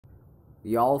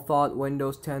Y'all thought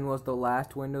Windows 10 was the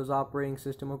last Windows operating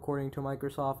system according to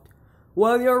Microsoft?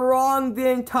 Well, you're wrong the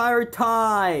entire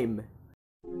time!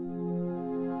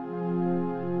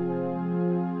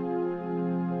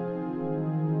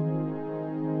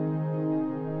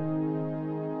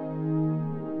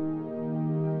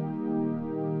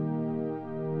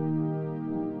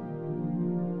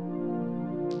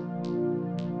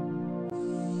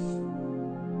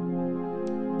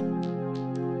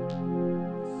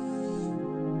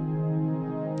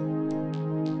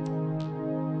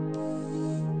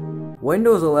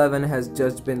 Windows 11 has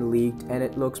just been leaked and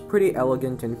it looks pretty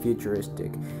elegant and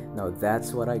futuristic. Now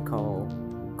that's what I call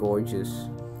gorgeous.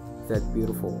 That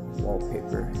beautiful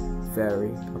wallpaper.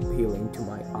 Very appealing to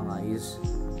my eyes.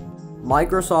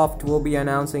 Microsoft will be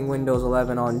announcing Windows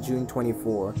 11 on June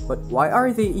 24, but why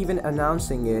are they even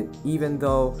announcing it even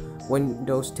though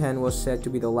Windows 10 was said to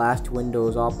be the last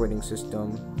Windows operating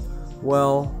system?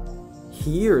 Well,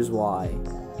 here's why.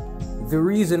 The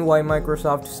reason why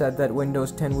Microsoft said that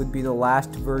Windows 10 would be the last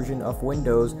version of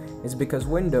Windows is because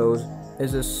Windows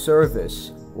is a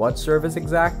service. What service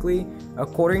exactly?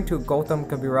 According to Gautam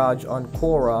Kabiraj on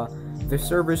Quora, the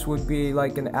service would be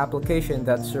like an application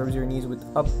that serves your needs with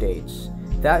updates.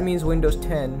 That means Windows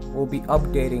 10 will be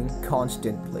updating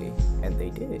constantly, and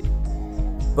they did.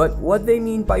 But what they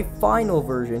mean by final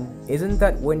version isn't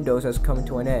that Windows has come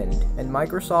to an end, and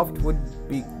Microsoft would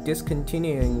be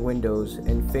discontinuing Windows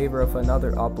in favor of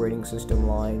another operating system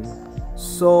line.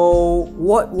 So,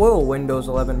 what will Windows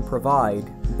 11 provide?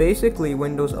 Basically,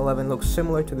 Windows 11 looks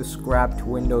similar to the scrapped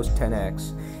Windows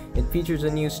 10X. It features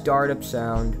a new startup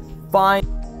sound, finally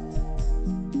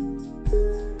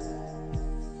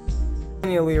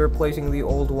replacing the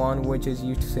old one which is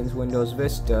used since Windows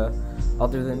Vista.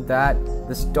 Other than that,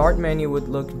 the start menu would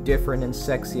look different and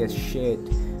sexy as shit.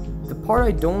 The part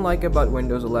I don't like about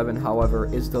Windows 11,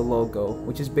 however, is the logo,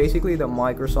 which is basically the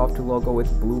Microsoft logo with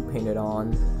blue painted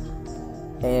on.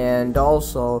 And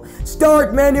also,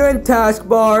 start menu and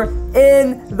taskbar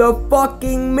in the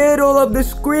fucking middle of the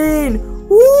screen!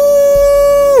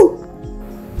 Woo!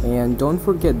 And don't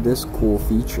forget this cool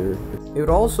feature. It would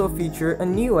also feature a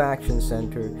new action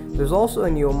center. There's also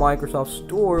a new Microsoft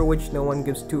Store which no one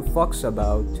gives two fucks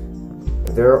about.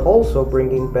 They're also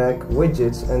bringing back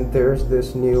widgets and there's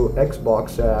this new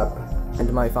Xbox app.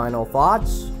 And my final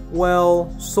thoughts?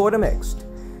 Well, sorta mixed.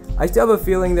 I still have a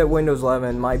feeling that Windows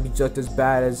 11 might be just as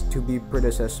bad as to be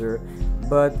predecessor,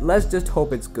 but let's just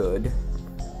hope it's good.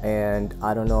 And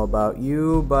I don't know about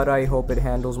you, but I hope it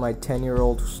handles my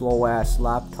 10-year-old slow-ass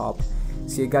laptop.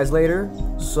 See you guys later.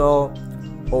 So,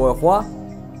 au revoir.